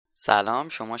سلام،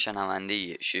 شما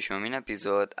شنونده ششمین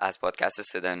اپیزود از پادکست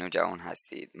صدای نوجوون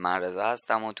هستید. من رضا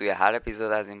هستم و توی هر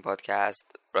اپیزود از این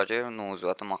پادکست راجع به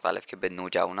موضوعات مختلف که به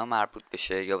نوجوانا مربوط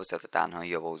بشه یا به صورت تنهایی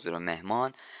یا با حضور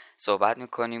مهمان صحبت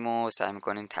میکنیم و سعی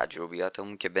میکنیم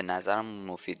تجربیاتمون که به نظرمون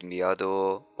مفید بیاد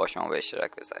و با شما به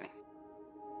اشتراک بذاریم.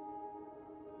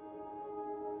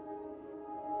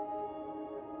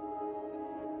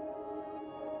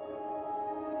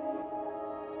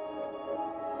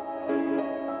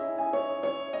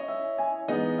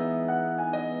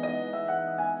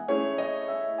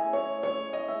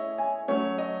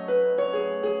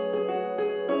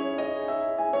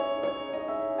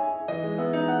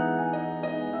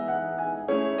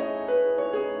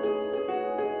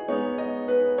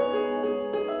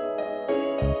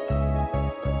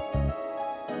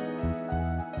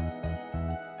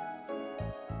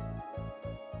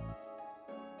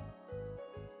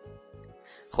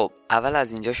 خب اول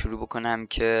از اینجا شروع بکنم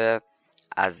که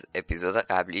از اپیزود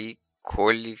قبلی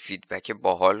کلی فیدبک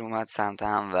باحال اومد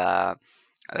سمتم و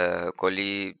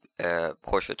کلی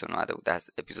خوشتون اومده بود از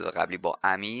اپیزود قبلی با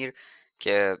امیر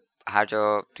که هر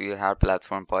جا توی هر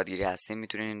پلتفرم پادگیری هستین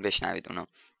میتونین بشنوید اونو.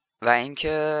 و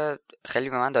اینکه خیلی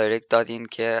به من دایرکت دادین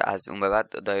که از اون به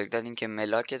بعد دایرکت دادین که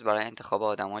ملاکت برای انتخاب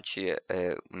آدما چیه،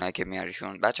 اونایی که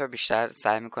میاریشون. بچه‌ها بیشتر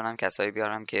سعی میکنم کسایی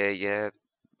بیارم که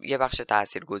یه بخش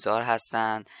تاثیرگذار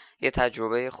هستن، یه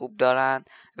تجربه خوب دارن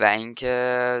و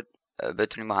اینکه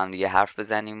بتونیم با هم دیگه حرف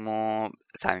بزنیم و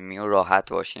صمیمی و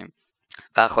راحت باشیم.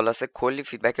 و خلاصه کلی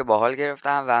فیدبک باحال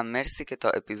گرفتم و مرسی که تا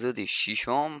اپیزود 6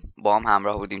 با هم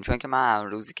همراه بودین، چون که من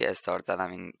روزی که استارت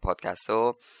زدم این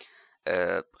پادکستو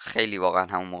خیلی واقعا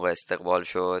همون موقع استقبال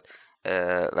شد،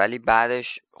 ولی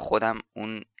بعدش خودم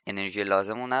اون انرژی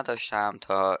لازم رو نداشتم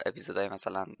تا اپیزودهای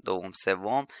مثلا دوم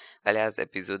سوم، ولی از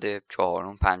اپیزود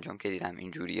چهارم پنجم که دیدم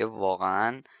اینجوریه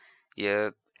واقعا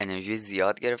یه انرژی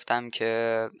زیاد گرفتم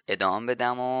که ادامه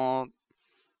بدم و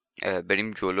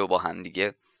بریم جلو با هم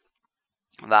دیگه.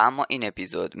 و اما این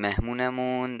اپیزود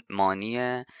مهمونمون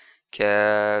مانیه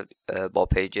که با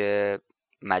پیج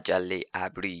مجله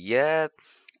ابریه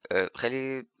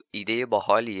خیلی ایده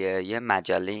باحالیه. یه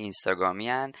مجله اینستاگرامی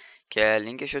هن که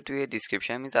لینکشو توی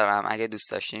دیسکریپشن میذارم، اگه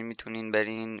دوست داشتین میتونین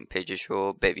برین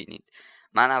پیجشو ببینید.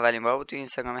 من اولین بار بود توی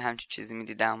اینستاگرام همچین چیزی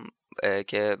میدیدم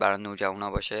که برای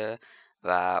نوجوانا باشه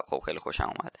و خب خیلی خوشم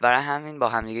اومد. برای همین با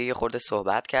هم دیگه یه خورده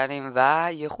صحبت کردیم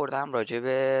و یه خورده هم راجع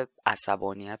به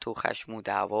عصبانیت و خشم و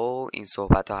دعوا و این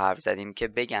صحبت ها حرف زدیم که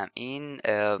بگم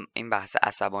این بحث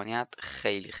عصبانیت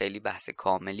خیلی خیلی بحث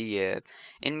کاملیه.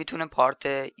 این میتونه پارت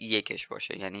یکش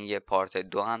باشه، یعنی یه پارت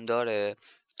دو هم داره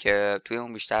که توی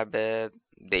اون بیشتر به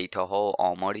دیتاها و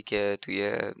آماری که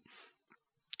توی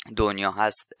دنیا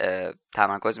هست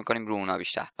تمرکز میکنیم رو اونا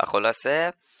بیشتر. و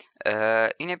خلاصه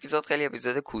این اپیزود خیلی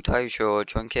اپیزود کوتاهی شد،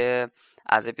 چون که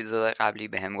از اپیزودهای قبلی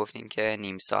به هم گفتین که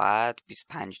نیم ساعت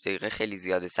 25 دقیقه خیلی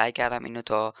زیاده. سعی کردم اینو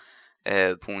تا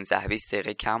 15-20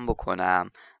 دقیقه کم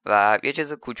بکنم و یه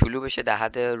چیز کوچولو بشه در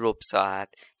حد ربع ساعت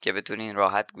که بتونین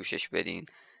راحت گوشش بدین.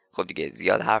 خب دیگه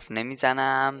زیاد حرف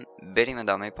نمیزنم، بریم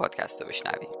ادامه پادکست رو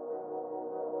بشنویم.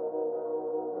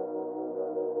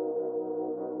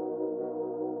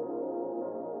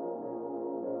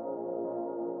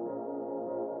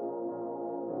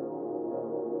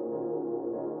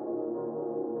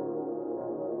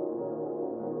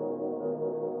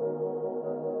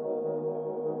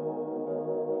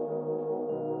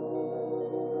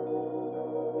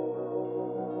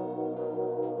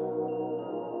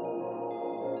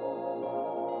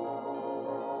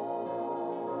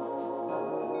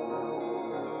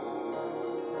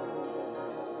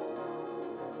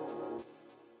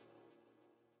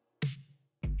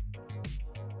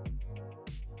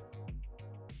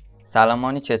 سلام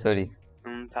مانی، چطوری؟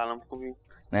 سلام، خوبی؟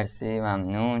 مرسی،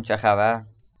 ممنون. چه خبر؟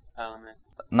 سلامه.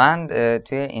 من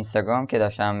توی اینستاگرام که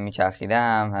داشتم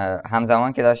میچرخیدم،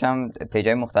 همزمان که داشتم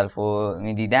پیجای مختلف رو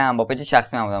میدیدم، با پیج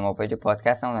شخصی من بودم، با پیج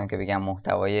پادکست هم بودم که بگم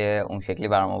محتوای اون شکلی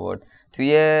برام آورد.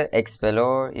 توی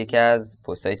اکسپلور یکی از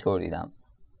پستای تو دیدم،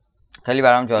 خیلی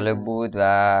برام جالب بود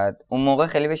و اون موقع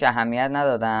خیلی بهش اهمیت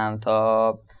ندادم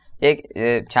تا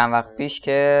چند وقت پیش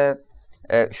که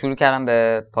شروع کردم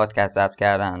به پادکست ضبط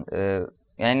کردن.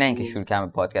 یعنی نه اینکه شروع کردم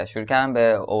به پادکست، شروع کردم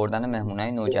به آوردن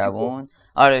مهمونای نوجوون.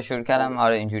 شروع کردم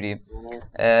اینجوری.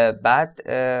 بعد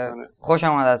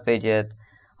خوشم اومد از پیجت.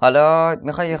 حالا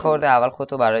میخوای یه خورده اول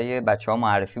خودتو برای بچه‌ها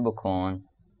معرفی بکن؟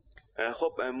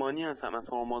 خب مانی هستم، از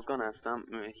هرمزگان هستم،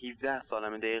 17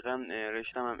 سالمه دقیقاً،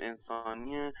 رشتم هم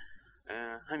انسانیه.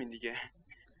 همین دیگه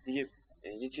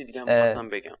یه چیز دیگه هم خواستم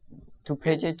بگم. تو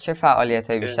پیج چه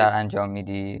فعالیتایی بیشتر انجام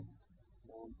میدی؟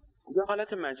 یه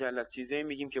حالت مجله چیزایی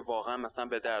میگیم که واقعا مثلا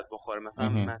به درد بخوره، مثلا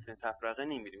متن تفرقه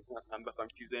نمیدیم، مثلا بخوایم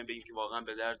چیزایی بگیم که واقعا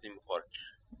به درد نمیخوره.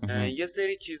 یه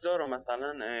سری چیزا رو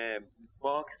مثلا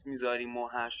باکس میذاریم و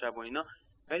هر شب و اینا،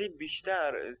 ولی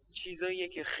بیشتر چیزاییه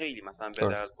که خیلی مثلا به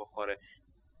درد بخوره.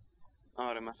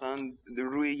 آره مثلا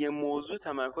روی یه موضوع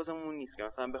تمرکزمون نیست که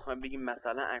مثلا بخوایم بگیم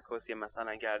مثلا عکاسی،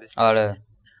 مثلا گردش،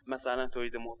 مثلا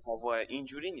تولید محتوا،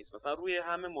 اینجوری نیست. مثلا روی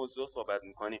همه موضوع صحبت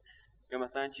میکنیم، یا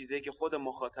مثلا چیزایی که خود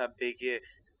مخاطب بگه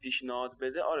پیشنهاد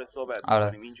بده صحبت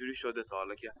میکنیم. اینجوری شده تا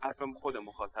حالا که حرف خود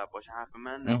مخاطب باشه، حرف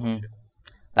من نباشه.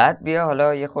 بعد بیا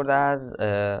حالا یه خورده از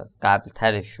قبل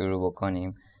ترش شروع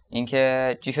بکنیم.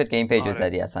 اینکه چی شد که این پیج رو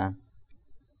زدی اصلا؟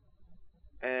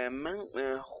 من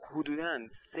حدوداً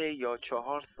 3 یا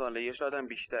 4 ساله، یا شاید هم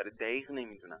بیشتر، دقیق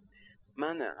نمیدونم،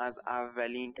 من از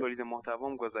اولین تولید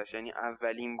محتوام گذشت. یعنی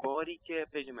اولین باری که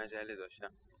پیج مجله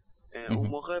داشتم، اون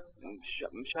موقع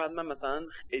شاید من مثلا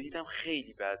ادیتم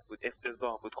خیلی بد بود،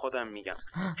 افتضاح بود، خودم میگم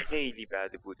خیلی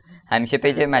بد بود. همیشه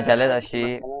پیج مجله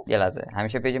داشتی؟ یه لحظه،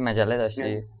 همیشه پیج مجله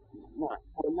داشتی؟ نه،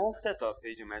 کلا 3 تا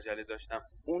پیج مجله داشتم.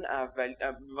 اون اول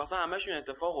واسه همشون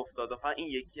اتفاق افتاد، فقط این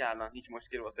یکی الان هیچ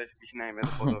مشکلی واسش پیش نیومده،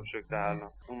 خدا رو شکر.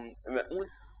 الان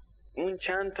اون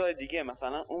چند تا دیگه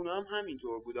مثلا اونا هم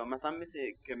همینطور بودا، مثلا مثل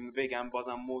که بگم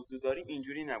بازم موضوع داریم،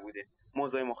 اینجوری نبوده،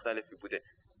 موضوع مختلفی بوده،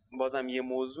 بازم یه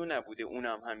موضوع نبوده،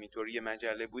 اونم همینطور یه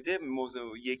مجله بوده،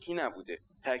 موضوع یکی نبوده،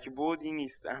 تک بودی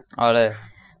نیستن. آره.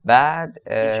 بعد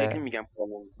این شکلی میگم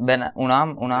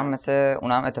اونا هم مثل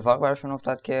اونا هم اتفاق براشون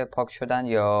افتاد که پاک شدن،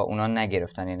 یا اونا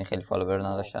نگرفتن، یعنی خیلی فالوور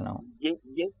نداشتن؟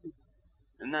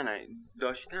 نه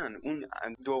داشتن. اون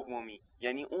دومی،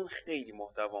 یعنی اون خیلی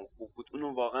محتوام خوب بود،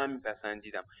 اونو واقعا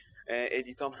میپسندیدم،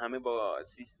 ادیتام همه با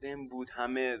سیستم بود،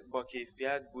 همه با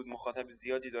کیفیت بود، مخاطب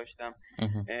زیادی داشتم،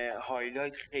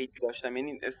 هایلایت خیلی داشتم،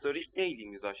 یعنی استوری خیلی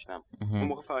میذاشتم. اون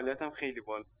موقع فعالیتم خیلی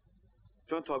بالا،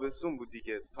 چون تابستون بود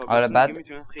دیگه. آره. بعد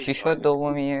چی شد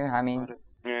دومی همین؟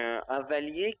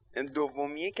 اولیه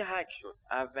دومیه که هک شد،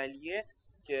 اولیه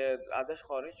که ازش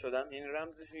خارج شدم، یعنی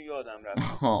رمزشو یادم رفت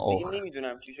دیگه،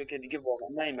 نمیدونم چی شد که دیگه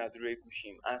واقعا نیومد روی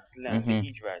گوشیم اصلا به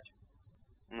هیچ وجه.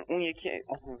 اون یکی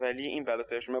اولیه این بلا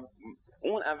سرش.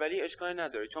 اون اولیه اشکالی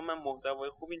نداره، چون من محتوای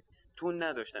خوبی تو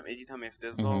نداشتم، ادیتم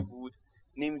افتضاح بود،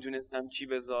 نمیدونستم چی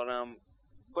بذارم،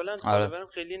 کلا فالوورم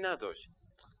خیلی نداشت،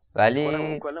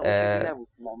 ولی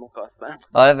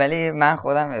ولی من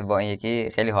خودم با این یکی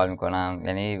خیلی حال میکنم،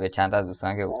 یعنی به چند تا از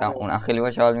دوستان که گفتم اونم خیلی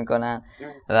باش حال میکنن.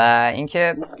 و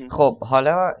اینکه خب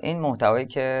حالا این محتوایی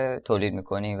که تولید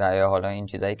میکنی و یا حالا این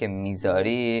چیزایی که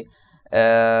میذاری،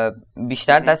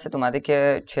 بیشتر دستت اومده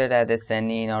که چه رده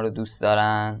سنی اینا رو دوست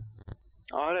دارن؟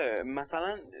 آره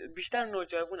مثلا بیشتر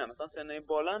نوجوونم، مثلا سنای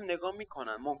بالا هم نگاه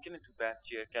میکنن، ممکنه تو بحث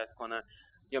شرکت کنن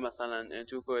یا مثلا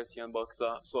تو کوئسشن باکس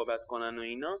ها صحبت کنن و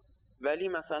اینا، ولی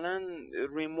مثلا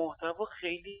روی محتوا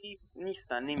خیلی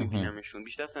نیستن، نمیبینمشون.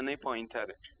 بیشتر سنای پایین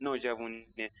تره، نوجوونه،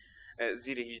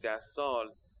 زیر 18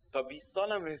 سال تا 20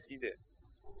 سال هم رسیده.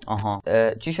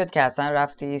 چی شد که اصلا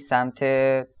رفتی سمت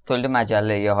تولید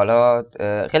مجله؟ یا حالا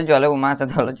خیلی جالب بود، من اصلا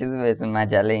حالا چیزی به اسم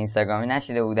مجله اینستاگرامی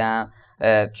نشیده بودم.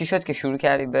 چی شد که شروع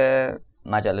کردی به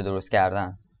مجله درست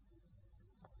کردن؟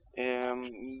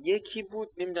 یکی بود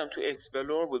نمیدونم تو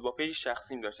اکسپلور بود، با پیج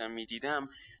شخصیم داشتم میدیدم.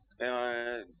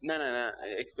 نه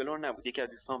اکسپلور نبود، یکی از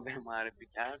دوستان به معرفی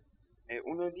کرد،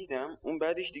 اونو دیدم. اون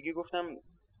بعدش دیگه گفتم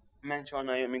من چرا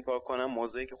نیام این کار کنم،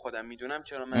 موضوعی که خودم میدونم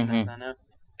چرا من نزنم،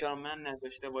 چرا من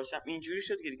نداشته باشم. اینجوری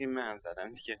شد که دیگه من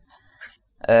زدم دیگه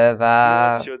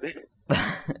و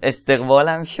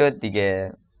استقبالم شد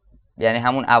دیگه. یعنی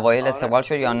همون اوایل استقبال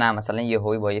شد یا نه مثلا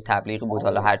یهویی با یه تبلیغی بود،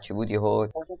 حالا هر چی بود یهو؟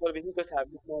 اصلا تبلیغ به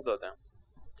تبلیغ ندادم.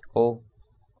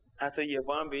 حتی یه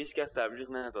بارم به هیچ کس تبلیغ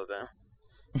ندادم.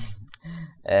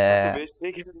 حتی بهش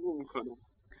فکر نمی‌کنم.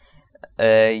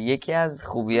 یکی از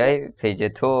خوبیای پیج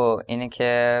تو اینه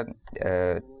که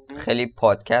خیلی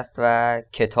پادکست و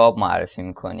کتاب معرفی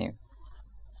می‌کنی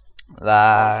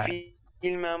و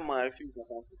فیلمم معرفی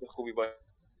می‌کنم که خوبی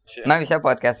باشه. من بیشتر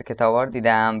پادکست کتابا رو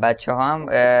دیدم. بچه‌ها هم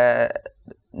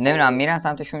نمیدونم میرن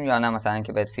سمتشون یا نه، مثلا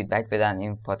که بهت فیدبک بدن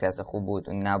این پادکست خوب بود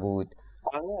اون نبود.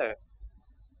 آره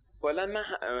کلا من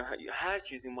هر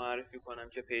چیزی معرفی کنم،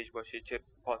 چه پیج باشه، چه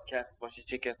پادکست باشه،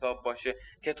 چه کتاب باشه.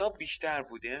 کتاب بیشتر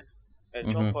بوده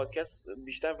چون پادکست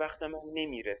بیشتر وقتم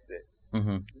نمیرسه.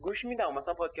 گوش میدم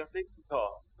مثلا پادکستای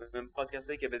کوتاه،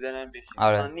 پادکستایی که به دلم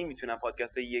بشینه. مثلا نمیتونم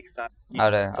پادکستای 1 ساعت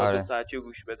تا 2 ساعتی رو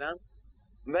گوش بدم،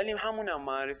 ولی همونم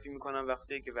معرفی میکنم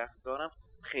وقتی که وقت دارم،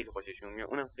 خیلی خوششون میاد،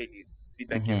 اونم خیلی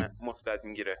فیدبک مثبت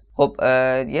میگیره. خب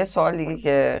یه سوال دیگه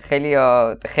که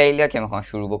خیلیا که میخوان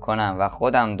شروع بکنم و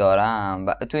خودم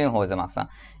دارم تو این حوزه مثلا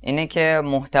اینه که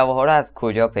محتواها رو از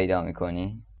کجا پیدا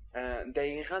میکنی؟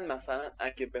 دقیقاً مثلا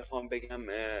اگه بخوام بگم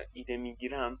ایده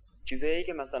میگیرم، چیزایی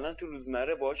که مثلا تو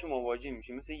روزمره باهاش مواجه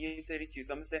میشیم، مثل یه سری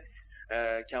چیزا مثل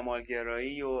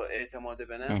کمالگرایی و اعتماد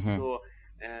به نفس و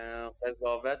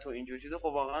قضاوت و اینجور چیزا، خب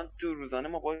واقعا تو روزانه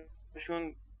ما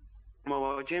باشون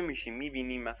مواجه میشیم،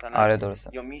 میبینیم مثلا. آره درسته.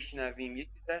 یا میشنویم یه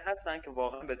چیزایی هستن که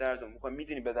واقعا به درد میخوره،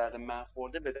 میدونی به درد من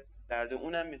خورده، به درد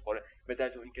اونم میخوره، به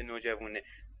درد اون که نوجوونه.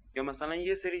 یا مثلا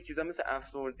یه سری چیزا مثل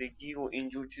افسردگی و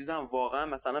اینجور چیزا هم واقعا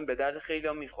مثلا به درد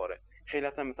خیلی‌ها میخوره، خیلی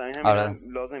اصلا مثلا همین هم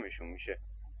لازمشون میشه.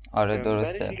 آره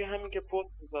درسته. بعدش دیگه همین که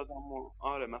پست می‌ذارم،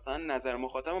 آره مثلا نظر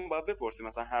مخاطبم باید بپرسی،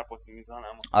 مثلا هر پستی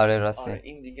میذارم. آره راسته. آره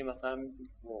این دیگه مثلا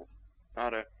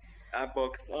آره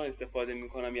باکس ها استفاده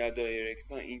میکنم یا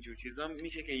دایرکت ها، اینجور چیزا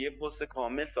میشه که یه پست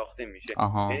کامل ساخته میشه،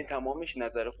 یعنی تمامش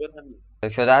نظر خودم.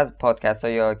 شده از پادکست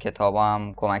ها یا کتاب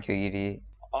هم کمک بگیری؟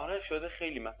 آره شده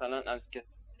خیلی، مثلا از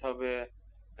کتاب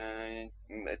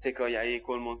تکایه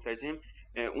کل منسجم،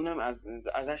 اونم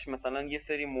ازش مثلا یه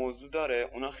سری موضوع داره،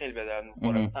 اونا خیلی به درد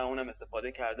میخوره، مثلا اونم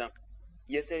استفاده کردم.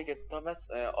 یه سری کتاب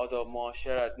هست آداب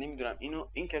معاشرت، نمیدونم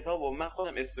این کتابو من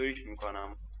خودم استوریش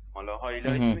میکنم، حالا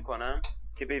هایلایت میکنم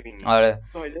که ببینید. آره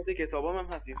هایلایت کتابام هم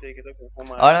هست، یه سری کتاب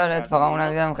که آره اتفاقا اونم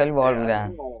دیدم خیلی باحال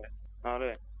بودن.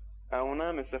 آره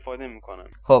اونم استفاده میکنم.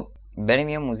 خب بریم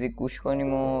یه موزیک گوش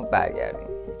کنیم و برگردیم.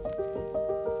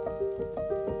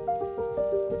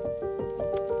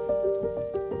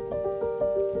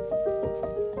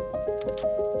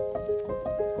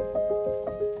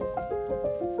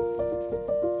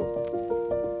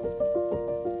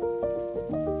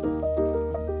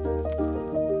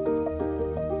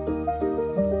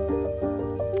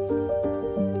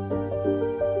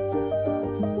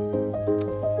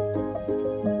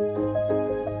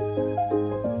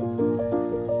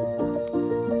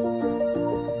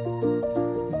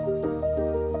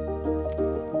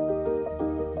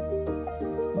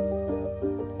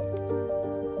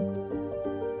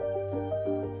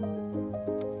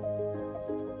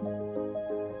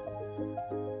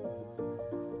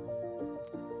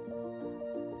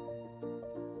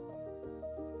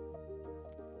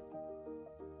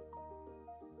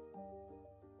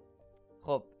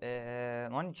 خب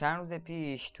مانی چند روز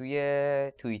پیش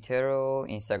توی توییتر و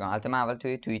اینستاگرام، البته من اول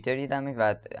توی توییتر دیدم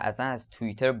و اصلا از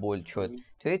توییتر بولد شد.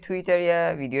 توی توییتر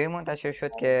یه ویدیوی منتشر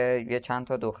شد که یه چند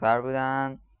تا دختر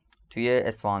بودن توی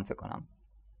اصفهان فکر کنم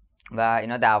و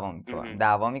اینا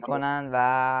دعوا میکنن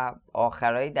و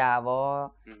آخرای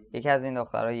دعوا یکی از این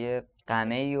دخترها یه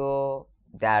قمه‌ای رو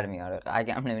در میاره.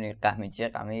 اگه هم نمیدونی قمه چیه،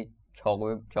 قمه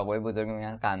چاقوی بزرگ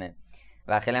میگن قمه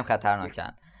و خیلی هم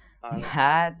خطرناکن.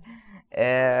 بعد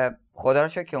خدا رو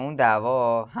شکر که اون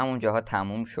دعوا همون جاها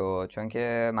تموم شد، چون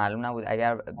که معلوم نبود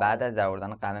اگر بعد از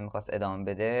درآوردن قمه میخواست ادامه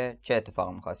بده چه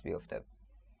اتفاقی میخواست بیفته.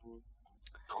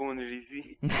 خون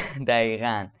ریزی.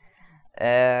 دقیقاً.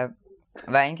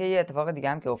 و اینکه یه اتفاق دیگه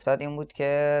هم که افتاد این بود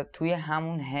که توی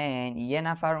همون حین یه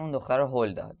نفر اون دختر رو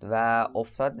هل داد و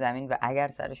افتاد زمین و اگر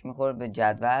سرش میخورد به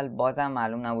جدول بازم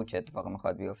معلوم نبود چه اتفاقی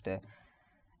میخواد بیفته.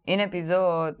 این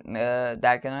اپیزود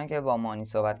در کنار که با مانی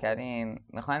صحبت کردیم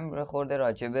میخوایم خورده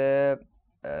راجع به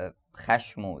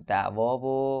خشم و دعوا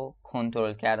و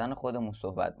کنترل کردن خودمون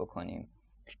صحبت بکنیم.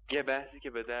 یه بحثی که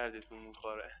به دردتون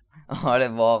میخوره. آره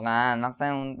واقعا،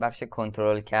 مثلا اون بخش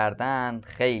کنترل کردن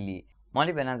خیلی.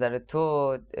 مالی به نظر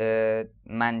تو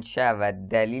منشأ و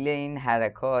دلیل این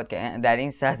حرکات که در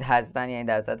این سطح هستن، یعنی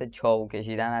در سطح چاقو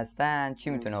کشیدن هستن، چی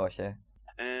میتونه باشه؟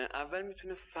 اول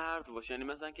میتونه فرد باشه، یعنی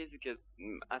مثلا کسی که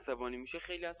عصبانی میشه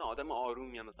خیلی اصلا آدم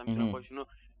آرومی، مثلا میتونه خودشونو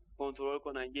کنترل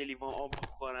کنن، یه لیوان آب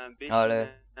بخورن،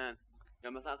 بشینن،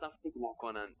 یا مثلا اصلا فکر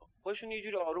نکنن، خودشون یه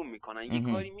جوری آروم میکنن،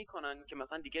 یه کاری میکنن که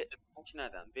مثلا دیگه اتفاقی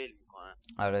ندن، ول میکنن.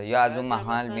 آره یا از اون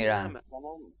محل میرن.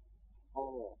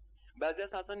 بعضی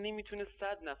اصلا نمیتونه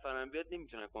 100 نفرم بیاد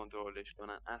نمیتونه کنترلش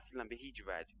کنن اصلا، به هیچ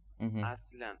وجه.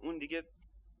 اصلا اون دیگه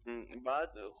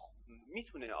بعد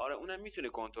میتونه، آره اونم میتونه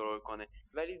کنترل کنه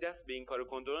ولی دست به این کار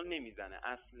کنترل نمیزنه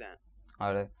اصلا.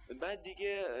 آره بعد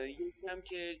دیگه یکی هم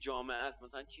که جامعه است،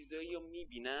 مثلا چیزایی رو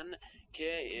میبینن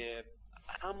که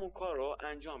همون کار رو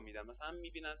انجام میدن، مثلا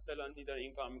میبینن فلانی داره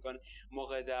این کار میکنه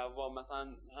موقع دعوا،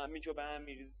 مثلا همینجا به هم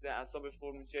میریزه، اعصابش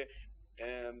خورد میشه،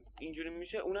 اینجوری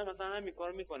میشه، اونم مثلا همین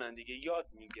کار میکنن دیگه، یاد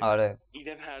میگیرن. آره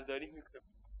ایده برداری میکنن،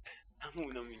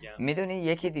 همونو میگم. میدونی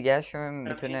یکی دیگه‌اش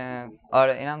میتونه،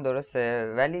 آره اینم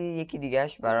درسته، ولی یکی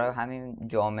دیگه‌اش برای همین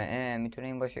جامعه میتونه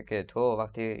این باشه که تو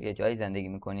وقتی یه جایی زندگی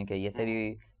میکنی که یه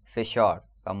سری فشار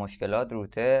و مشکلات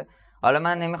روته، حالا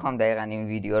من نمیخوام دقیقاً این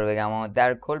ویدیو رو بگم اما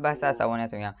در کل بحث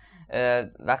عصبانیت میگم،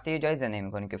 وقتی یه جایی زندگی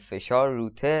میکنی که فشار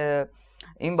روته،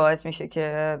 این باعث میشه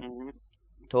که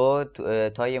تو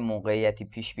تا یه موقعیتی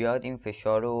پیش بیاد این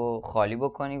فشار رو خالی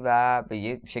بکنی و به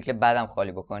یه شکل بدم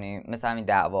خالی بکنی، مثل همین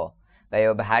دعوا، و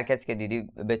یا به هر کسی که دیدی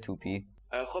به توپی.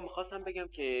 خب میخواستم بگم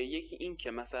که یکی این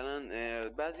که مثلا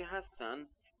بعضی هستن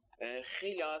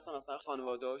خیلی هستن مثلا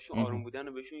خانواده هاشون آروم بودن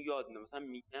رو بهشون یاد میدن، مثلا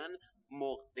میگن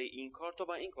موقع این کار تو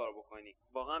با این کار بکنی،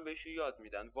 واقعا بهشون یاد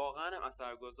میدن، واقعا هم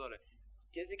اثرگذاره.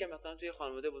 کسی که مثلا توی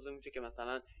خانواده بزرگ میشه که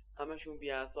مثلا همشون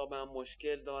بی‌عصابن،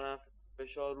 مشکل دارن،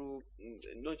 فشار رو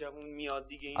نوجوون میاد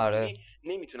دیگه، اینجوری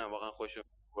نمیتونن واقعا خودشون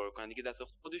کار کنن دیگه، دست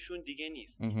خودشون دیگه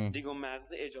نیست دیگه، اون مغز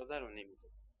اجازه رو نمیده.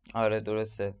 آره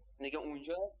درسته دیگه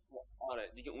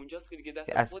اونجاست که دیگه دست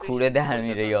از کوره در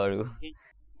میره یارو،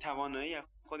 توانایی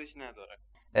خودش نداره.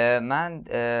 من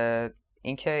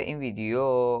اینکه این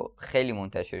ویدیو خیلی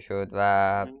منتشر شد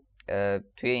و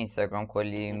توی اینستاگرام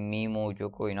کلی میم و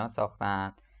جوک و اینا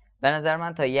ساختن، به نظر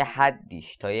من تا یه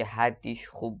حدیش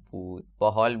خوب بود،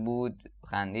 باحال بود،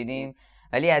 خندیدیم،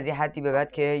 ولی از یه حدی به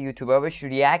بعد که یوتیوبرها بهش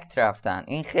ریاکت رفتن،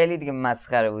 این خیلی دیگه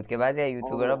مسخره بود که بعضی از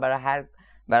یوتیوبرها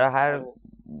برای هر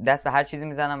دست به هر چیزی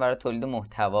میزنن برای تولید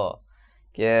محتوا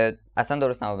که اصلا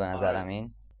درست نبود به نظرم.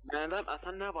 این منظرم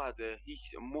اصلا نباید هیچ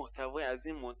محتوای از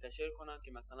این منتشر کنن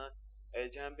که مثلا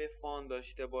جنبه فان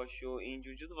داشته باشه و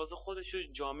اینجور چیز، واسه خودش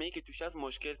جامعه‌ای که توش از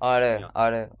مشکل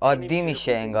آره عادی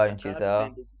میشه انگار این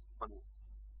چیزا.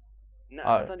 نه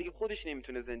اصلا دیگه خودش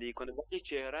نمیتونه زندگی کنه، وقتی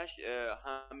چهرهش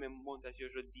همه منتشر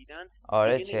شد دیدن،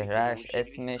 چهرهش،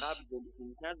 اسمش.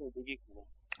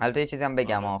 البته یه چیزی هم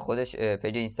بگم، خودش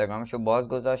پیج اینستاگرامشو باز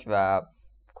گذاشت و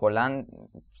کلا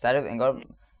سر انگار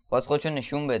باز خودشو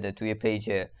نشون بده توی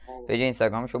پیج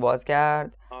اینستاگرامشو باز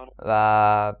کرد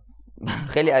و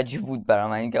خیلی عجیب بود برای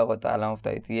من اینکه آقا تو الان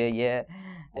افتادی توی یه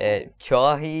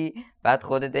چاهی، بعد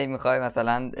خودت میخوای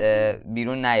مثلا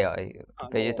بیرون نیای،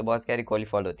 پیج تو باز کردی، کلی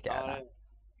فالوت کردن.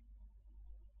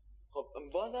 خب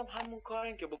بازم همون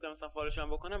کارن که بکنم، مثلا فالوش هم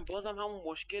بکنم، بازم همون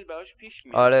مشکل براش پیش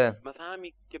میاد. مثلا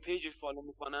همین که پیج فالو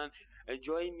میکنن،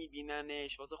 جایی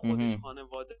میبیننش واسه خودش،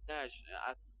 خانواده‌اش،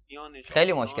 اطرافیانش،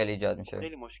 خیلی مشکل ایجاد میشه.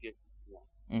 خیلی مشکل.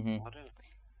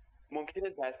 ممکنه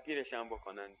دستگیرش هم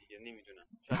بکنن دیگه، نمیدونم،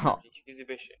 شاید هیچ چیزی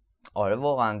بشه.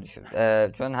 واقعا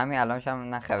چون همین الانش هم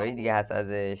نه خبری دیگه هست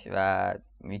ازش و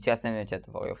هیچ کس نمیدونه چه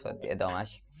اتفاقی افتاد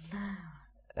ادامش.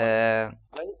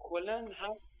 ولی کلا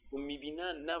هم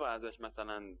میبینن نباید ازش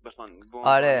مثلا بخوان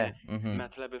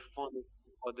مطلب فان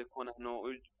استفاده کنن و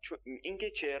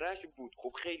اینکه چهرهش بود،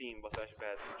 خب خیلی این واسش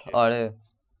بد میشه.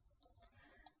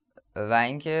 و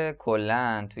اینکه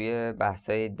کلا توی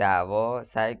بحثای دعوا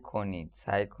سعی کنید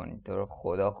تو رو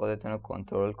خدا خودتون رو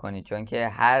کنترل کنید، چون که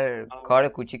هر کار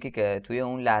کوچیکی که توی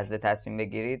اون لحظه تصمیم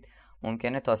بگیرید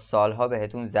ممکنه تا سالها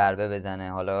بهتون ضربه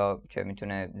بزنه، حالا چه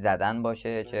میتونه زدن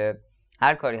باشه، چه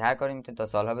هر کاری میتونه تا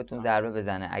سالها بهتون ضربه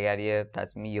بزنه اگر یه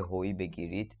تصمیم یهویی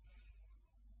بگیرید.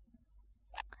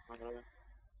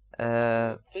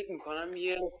 فکر میکنم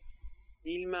یه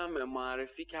فیلمم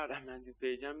معرفی کردم من تو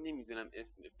پیجم، نمیدونم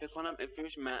فکر کنم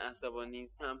اسمش من عصبانیت،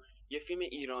 یه فیلم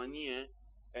ایرانیه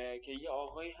که یه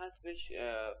آقایی هستش،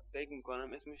 فکر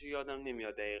میکنم اسمش یادم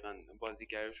نمیاد دقیقاً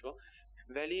بازیگرشو،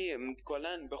 ولی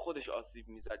کلا به خودش آسیب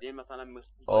میزد، یعنی مثلا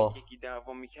یکی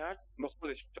دعوا میکرد به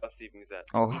خودش آسیب میزد،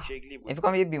 این شکلی بود. فکر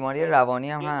کنم یه بیماری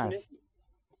روانی هم هست.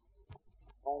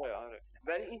 آره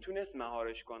ولی این تونست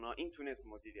مهارش کنه، این تونست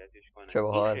مدیریتش کنه،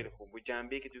 این خیلی خوب بود،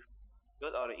 جنبه‌ای که تو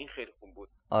این خیلی خوب بود.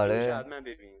 شاید من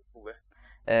ببینید خوبه.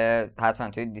 حتما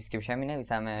توی دیسکریپشن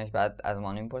می‌نویسمش، بعد از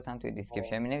مانی می‌پرسم توی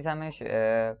دیسکریپشن می‌نویسمش.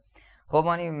 خب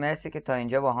مانی مرسی که تا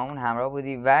اینجا با همون همراه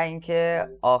بودی و اینکه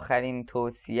آخرین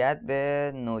توصیت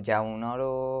به نوجوانا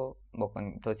رو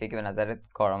بکنی، توصیه که به نظرت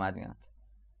کارآمد میاد.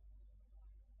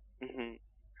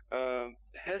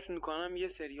 حس میکنم یه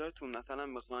سریاتون مثلا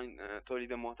میخواین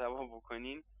تولید محتوا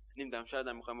بکنین، نمیدونم شاید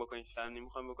هم میخواین بکنین، شاید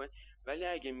نمیخواین بکنین، ولی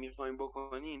اگه میخواین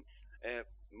بکنین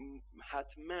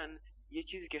حتما یه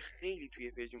چیزی که خیلی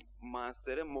توی پیج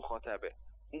موثره مخاطبه،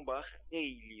 اون باید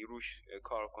خیلی روش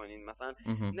کار کنین. مثلا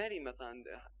نرین مثلا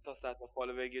تا 100 تا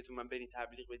فالوورگیتون من برین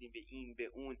تبلیغ بدین به این به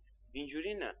اون،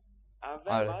 اینجوری نه.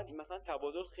 اول باید مثلا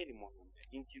تبادل خیلی مهمه،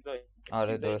 این چیزایی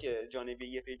که جانبی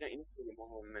یه پیج این خیلی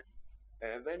مهمه،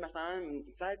 ولی مثلا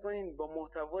سعی کنین با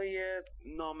محتوای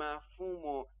نامفهوم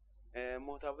و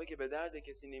محتوایی که به درد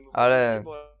کسی نمیخوره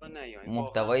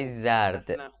محتوای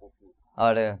زرد.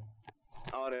 آره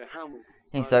همون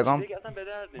اینستاگرام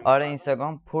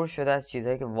اینستاگرام پر شده از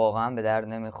چیزایی که واقعا به درد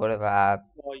نمیخوره و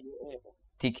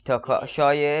تیک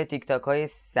تاک های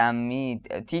سمی.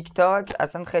 تیک تاک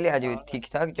اصلا خیلی عجیبه، تیک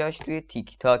تاک جاش توی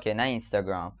تیک تاکه نه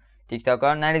اینستاگرام. تیک تاک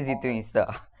ها رو نریزید تو اینستا.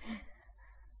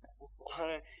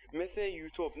 مثل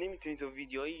یوتیوب نمیتونید تو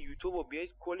ویدیوهای یوتیوب رو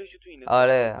بیاید کلش رو تو این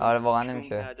آره واقعا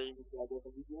نمیشه.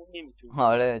 نمیتونید.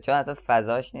 آره چون اصلا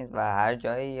فضاش نیست و هر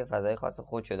جایی یه فضای خاص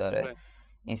خودشو داره.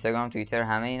 اینستاگرام، توییتر،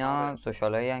 همه اینا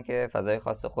سوشالایی هستن که فضای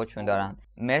خاص خودشون دارن.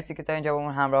 مرسی که تا اینجا با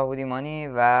من همراه بودی مانی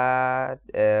و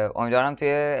امیدوارم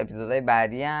توی اپیزودهای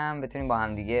بعدی هم بتونیم با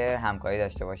هم دیگه همکاری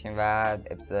داشته باشیم و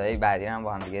اپیزودهای بعدی هم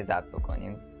با هم دیگه ضبط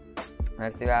بکنیم.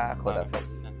 مرسی و خداحافظ.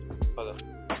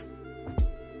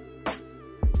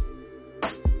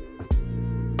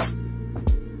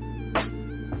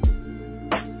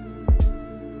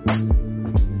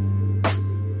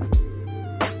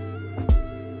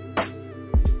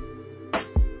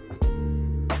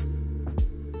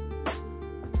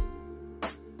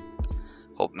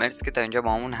 خب مرسی که تا اینجا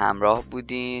با همون همراه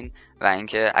بودین و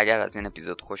اینکه اگر از این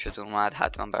اپیزود خوشتون اومد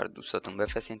حتما برای دوستاتون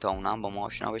بفرستین تا اونا هم با ما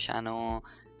آشنا بشن و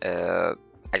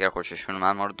اگر خوششون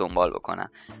اومد ما رو دنبال بکنن.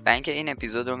 و اینکه این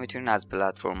اپیزود رو میتونین از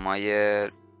پلتفرم‌های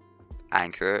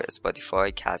انکر،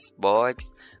 اسپاتیفای، کست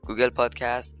باکس، گوگل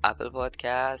پادکست، اپل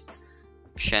پادکست،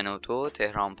 شنوتو،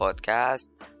 تهران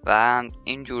پادکست و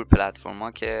این جور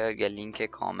پلتفرم‌ها که یه لینک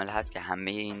کامل هست که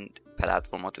همه این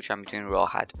پلتفرم‌ها توش هم میتونین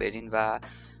راحت برین و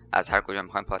از هر کجا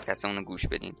میخواین پادکستمون رو گوش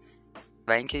بدین.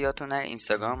 و اینکه یادتون نره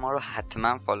اینستاگرام ما رو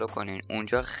حتما فالو کنین،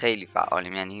 اونجا خیلی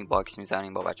فعالیم، یعنی باکس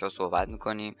میذاریم، با بچه‌ها صحبت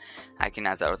میکنیم، هر کی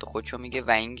نظرات خودشو میگه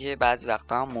و اینکه بعضی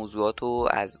وقتا هم موضوعات رو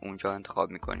از اونجا انتخاب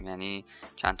میکنیم، یعنی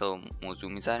چند تا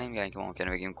موضوع میذاریم یا اینکه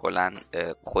ممکنه بگیم کلا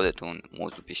خودتون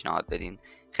موضوع پیشنهاد بدین.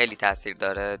 خیلی تاثیر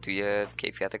داره توی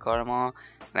کیفیت کار ما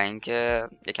و اینکه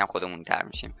یکم خودمون تر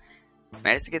میشیم.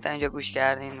 مرسی که تا اینجا گوش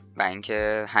کردین و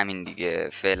اینکه همین دیگه،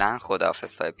 فعلا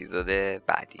خداحافظ تا اپیزود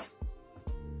بعدی.